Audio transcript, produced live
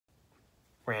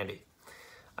Randy,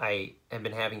 I have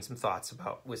been having some thoughts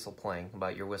about whistle playing,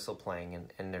 about your whistle playing,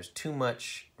 and there's too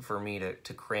much for me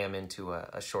to cram into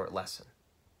a short lesson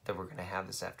that we're going to have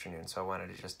this afternoon. So I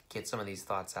wanted to just get some of these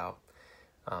thoughts out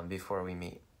before we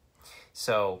meet.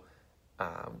 So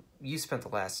you spent the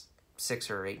last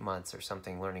 6 or 8 months or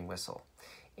something learning whistle.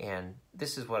 And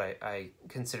this is what I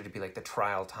consider to be like the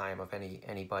trial time of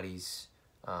anybody's,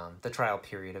 the trial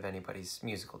period of anybody's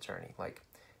musical journey. Like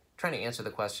trying to answer the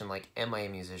question like, am I a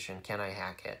musician? Can I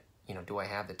hack it? You know, do I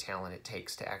have the talent it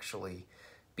takes to actually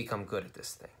become good at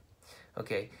this thing?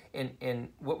 Okay, and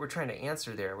what we're trying to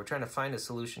answer there, we're trying to find a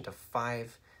solution to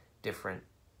 5 different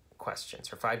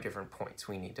questions or 5 different points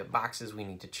boxes we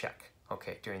need to check,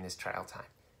 okay, during this trial time.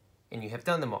 And you have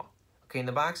done them all. Okay, and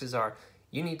the boxes are,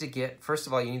 first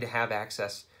of all, you need to have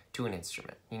access to an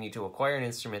instrument. You need to acquire an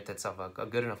instrument that's of a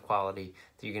good enough quality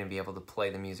that you're going to be able to play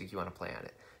the music you want to play on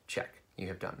it. Check, you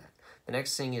have done that. The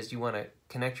next thing is you want to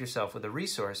connect yourself with a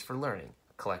resource for learning.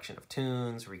 A collection of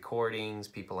tunes, recordings,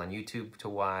 people on YouTube to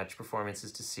watch,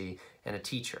 performances to see, and a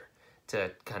teacher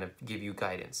to kind of give you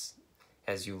guidance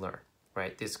as you learn,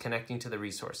 right? This connecting to the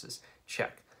resources.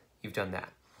 Check, you've done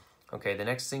that. Okay, the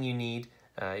next thing you need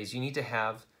is you need to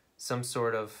have some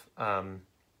sort of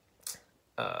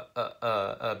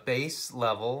a base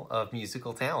level of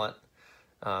musical talent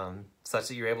such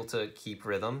that you're able to keep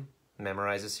rhythm,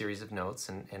 memorize a series of notes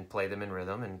and play them in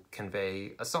rhythm and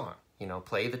convey a song. You know,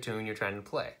 play the tune you're trying to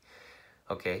play.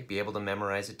 Okay, be able to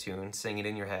memorize a tune, sing it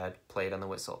in your head, play it on the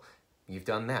whistle. You've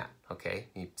done that, okay?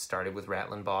 You started with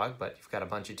Rattlin' Bog, but you've got a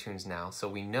bunch of tunes now. So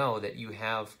we know that you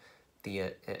have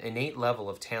the innate level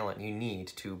of talent you need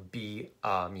to be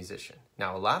a musician.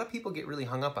 Now, a lot of people get really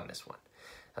hung up on this one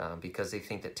because they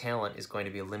think that talent is going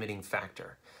to be a limiting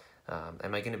factor.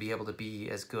 Am I going to be able to be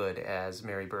as good as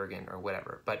Mary Bergen or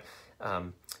whatever? But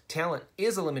talent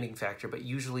is a limiting factor, but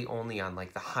usually only on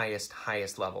like the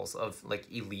highest levels of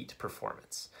like elite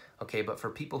performance. Okay, but for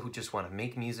people who just want to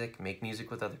make music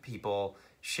with other people,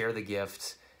 share the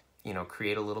gift, you know,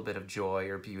 create a little bit of joy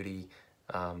or beauty,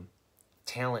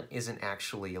 talent isn't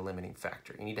actually a limiting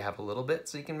factor. You need to have a little bit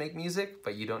so you can make music,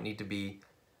 but you don't need to be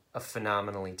a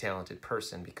phenomenally talented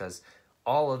person, because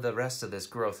all of the rest of this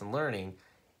growth and learning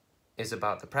is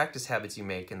about the practice habits you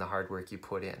make and the hard work you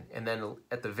put in. And then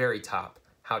at the very top,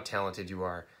 how talented you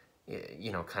are,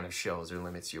 you know, kind of shows or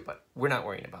limits you, but we're not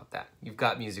worrying about that. You've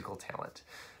got musical talent,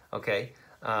 okay?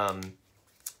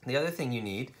 The other thing you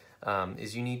need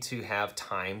is you need to have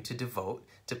time to devote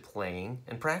to playing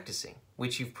and practicing,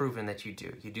 which you've proven that you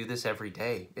do. You do this every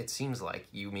day. It seems like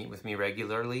you meet with me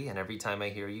regularly, and every time I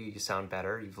hear you, you sound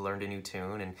better. You've learned a new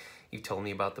tune, and you've told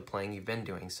me about the playing you've been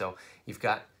doing. So you've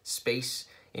got space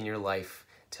in your life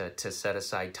to set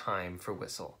aside time for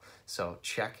whistle. So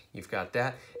check, you've got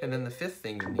that. And then the fifth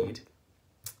thing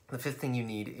you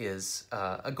need is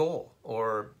a goal,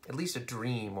 or at least a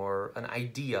dream or an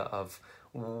idea of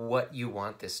what you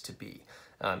want this to be.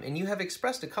 And you have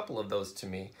expressed a couple of those to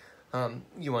me.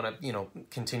 You want to, you know,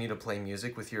 continue to play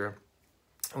music with your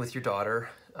daughter,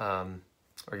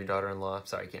 or your daughter-in-law.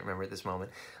 Sorry, I can't remember at this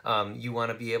moment. You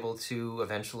want to be able to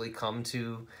eventually come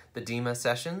to the DEMA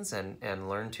sessions and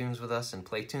learn tunes with us and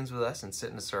play tunes with us and sit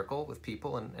in a circle with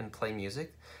people and play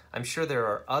music. I'm sure there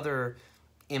are other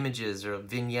images or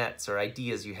vignettes or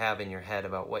ideas you have in your head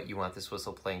about what you want this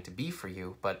whistle playing to be for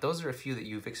you, but those are a few that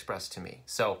you've expressed to me.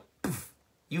 So, poof,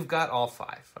 you've got all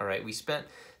 5, all right? We spent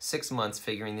 6 months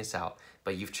figuring this out,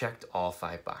 but you've checked all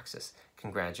 5 boxes.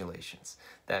 Congratulations.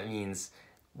 That means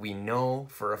we know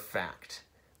for a fact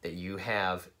that you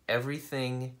have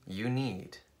everything you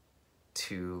need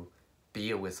to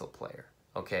be a whistle player,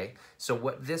 okay? So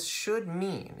what this should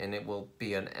mean, and it will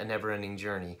be a never-ending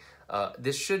journey,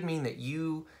 this should mean that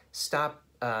you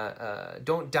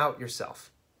don't doubt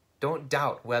yourself. Don't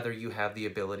doubt whether you have the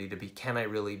ability to be, can I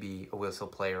really be a whistle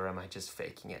player, or am I just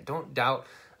faking it? Don't doubt,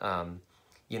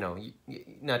 you know,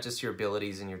 not just your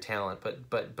abilities and your talent,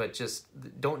 but just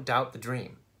don't doubt the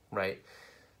dream, right?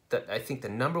 I think the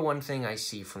number one thing I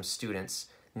see from students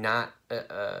not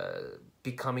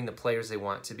becoming the players they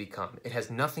want to become, it has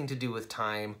nothing to do with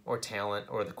time or talent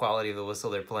or the quality of the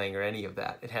whistle they're playing or any of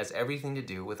that. It has everything to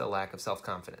do with a lack of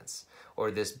self-confidence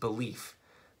or this belief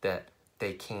that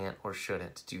they can't or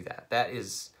shouldn't do that. That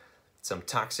is some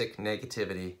toxic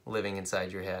negativity living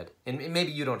inside your head. And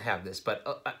maybe you don't have this,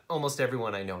 but almost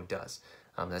everyone I know does.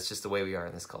 That's just the way we are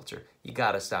in this culture. You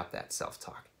gotta stop that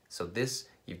self-talk. So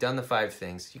you've done the 5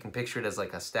 things. You can picture it as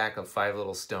like a stack of 5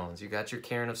 little stones. You got your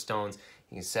cairn of stones.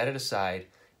 You can set it aside.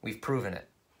 We've proven it,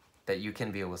 that you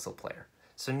can be a whistle player.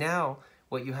 So now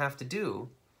what you have to do,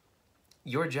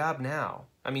 your job now,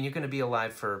 I mean, you're going to be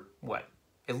alive for what?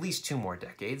 At least 2 more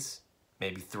decades,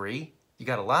 maybe 3. You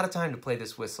got a lot of time to play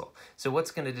this whistle. So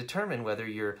what's going to determine whether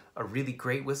you're a really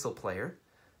great whistle player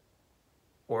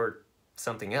or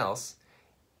something else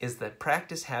is the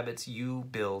practice habits you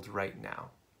build right now.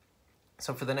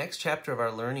 So for the next chapter of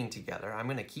our learning together, I'm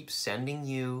going to keep sending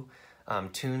you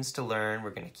tunes to learn.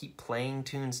 We're going to keep playing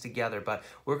tunes together, but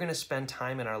we're going to spend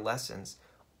time in our lessons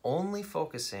only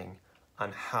focusing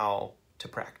on how to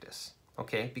practice,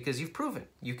 okay? Because you've proven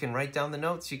you can write down the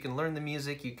notes, you can learn the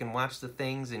music, you can watch the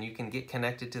things, and you can get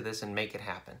connected to this and make it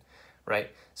happen, right?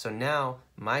 So now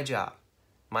my job,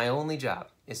 my only job,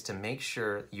 is to make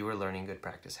sure you are learning good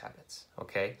practice habits,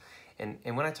 okay? And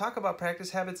when I talk about practice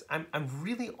habits, I'm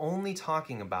really only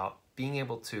talking about being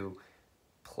able to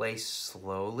play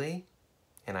slowly,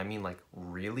 and I mean like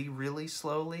really, really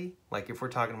slowly. Like if we're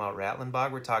talking about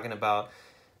Rattlenbach, we're talking about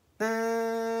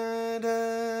da,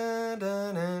 da,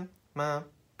 da, da, ma,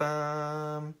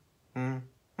 bum,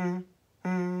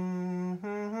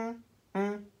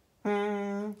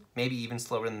 maybe even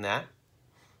slower than that,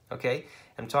 okay?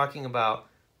 I'm talking about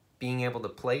being able to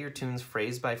play your tunes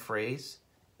phrase by phrase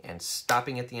and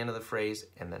stopping at the end of the phrase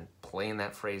and then playing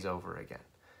that phrase over again.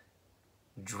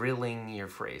 Drilling your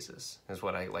phrases is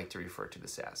what I like to refer to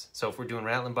this as. So if we're doing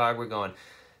Rattlenbach, we're going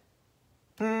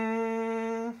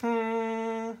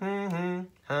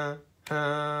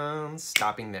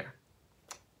stopping there.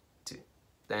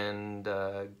 And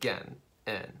again,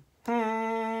 and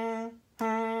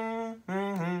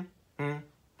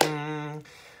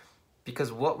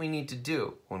because what we need to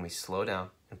do when we slow down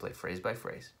and play phrase by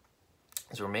phrase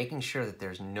is we're making sure that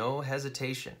there's no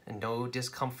hesitation and no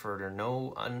discomfort or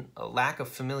no a lack of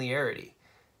familiarity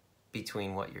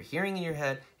between what you're hearing in your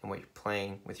head and what you're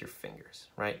playing with your fingers,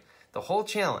 right? The whole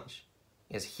challenge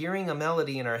is hearing a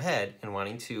melody in our head and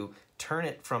wanting to turn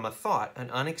it from a thought, an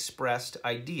unexpressed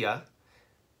idea,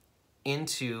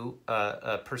 into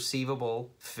a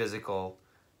perceivable physical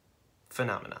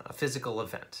phenomenon, a physical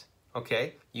event,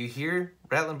 okay? You hear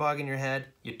Rattlenbach in your head,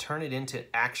 you turn it into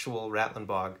actual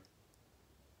Rattlenbach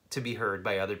to be heard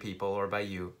by other people or by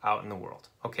you out in the world,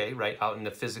 okay, right? Out in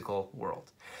the physical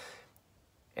world.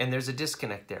 And there's a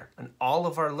disconnect there. And all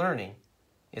of our learning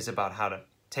is about how to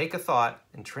take a thought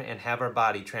and have our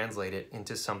body translate it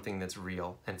into something that's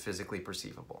real and physically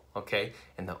perceivable, okay?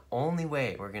 And the only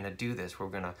way we're going to do this, we're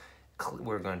going to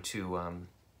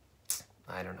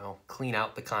I don't know, clean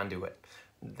out the conduit,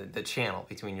 the channel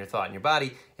between your thought and your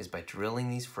body, is by drilling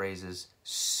these phrases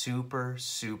super,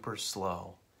 super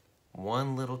slow,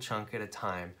 one little chunk at a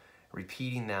time,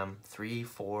 repeating them 3,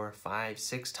 4, 5,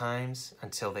 6 times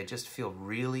until they just feel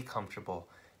really comfortable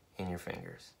in your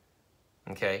fingers,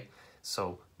 okay?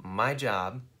 So my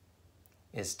job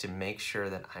is to make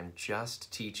sure that I'm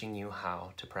just teaching you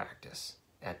how to practice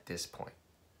at this point,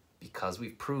 because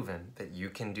we've proven that you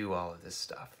can do all of this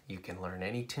stuff. You can learn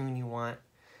any tune you want.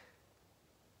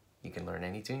 You can learn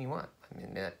any tune you want. I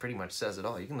mean, that pretty much says it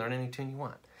all. You can learn any tune you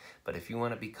want. But if you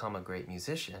want to become a great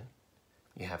musician,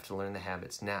 you have to learn the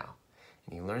habits now.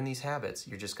 And you learn these habits,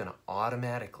 you're just going to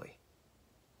automatically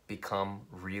become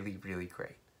really, really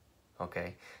great.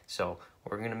 Okay? So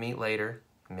we're going to meet later.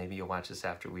 Maybe you'll watch this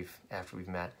after we've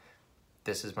met.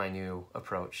 This is my new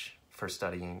approach for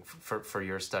studying, for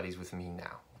your studies with me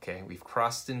now. Okay, we've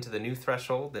crossed into the new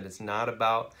threshold that it's not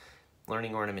about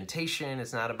learning ornamentation,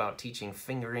 it's not about teaching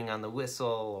fingering on the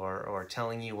whistle or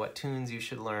telling you what tunes you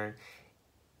should learn,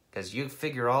 because you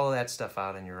figure all of that stuff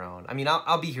out on your own. I mean,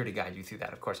 I'll be here to guide you through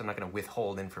that. Of course, I'm not going to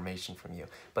withhold information from you,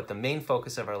 but the main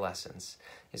focus of our lessons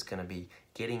is going to be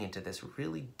getting into this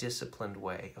really disciplined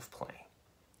way of playing.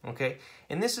 Okay,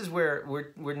 and this is where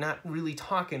we're not really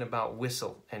talking about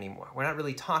whistle anymore. We're not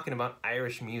really talking about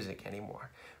Irish music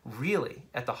anymore. Really,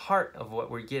 at the heart of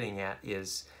what we're getting at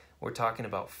is we're talking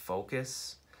about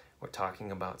focus, we're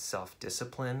talking about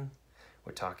self-discipline,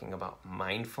 we're talking about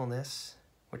mindfulness,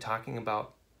 we're talking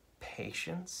about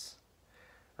patience,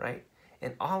 right?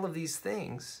 And all of these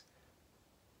things,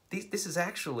 this is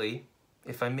actually,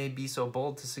 if I may be so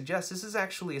bold to suggest, this is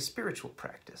actually a spiritual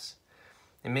practice.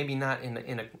 And maybe not in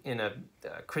a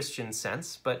Christian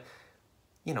sense, but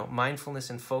you know, mindfulness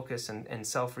and focus and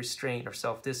self-restraint or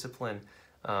self-discipline.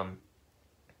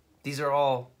 These are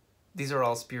all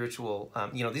spiritual.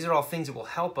 You know, these are all things that will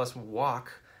help us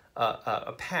walk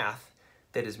a path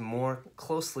that is more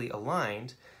closely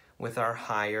aligned with our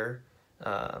higher,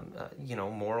 you know,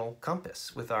 moral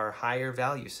compass, with our higher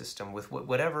value system, with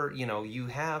whatever you you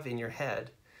have in your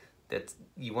head that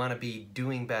you want to be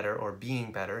doing better or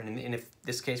being better. And if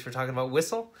this case we're talking about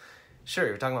whistle, sure,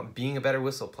 you're talking about being a better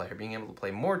whistle player, being able to play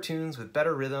more tunes with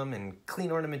better rhythm and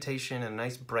clean ornamentation and a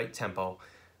nice bright tempo.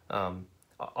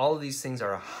 All of these things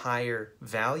are a higher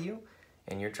value,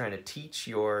 and you're trying to teach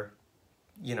your,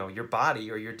 your body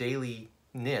or your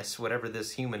dailiness, whatever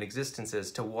this human existence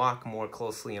is, to walk more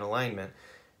closely in alignment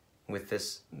with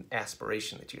this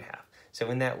aspiration that you have. So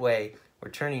in that way,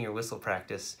 we're turning your whistle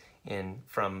practice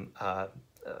from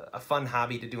a fun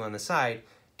hobby to do on the side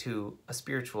to a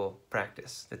spiritual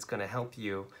practice that's going to help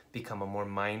you become a more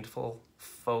mindful,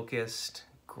 focused,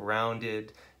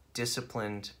 grounded,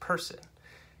 disciplined person.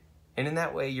 And in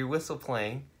that way, your whistle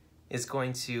playing is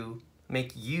going to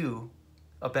make you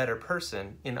a better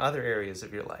person in other areas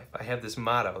of your life. I have this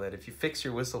motto that if you fix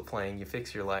your whistle playing, you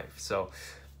fix your life. So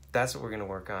that's what we're going to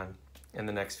work on in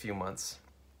the next few months.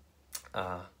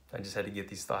 I just had to get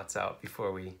these thoughts out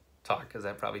before we talk, because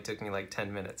that probably took me like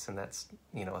 10 minutes, and that's,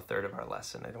 a third of our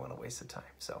lesson. I don't want to waste the time.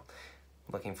 So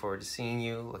looking forward to seeing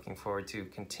you, looking forward to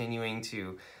continuing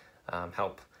to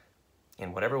help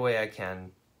in whatever way I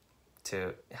can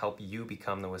to help you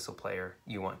become the whistle player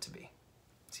you want to be.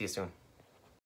 See you soon.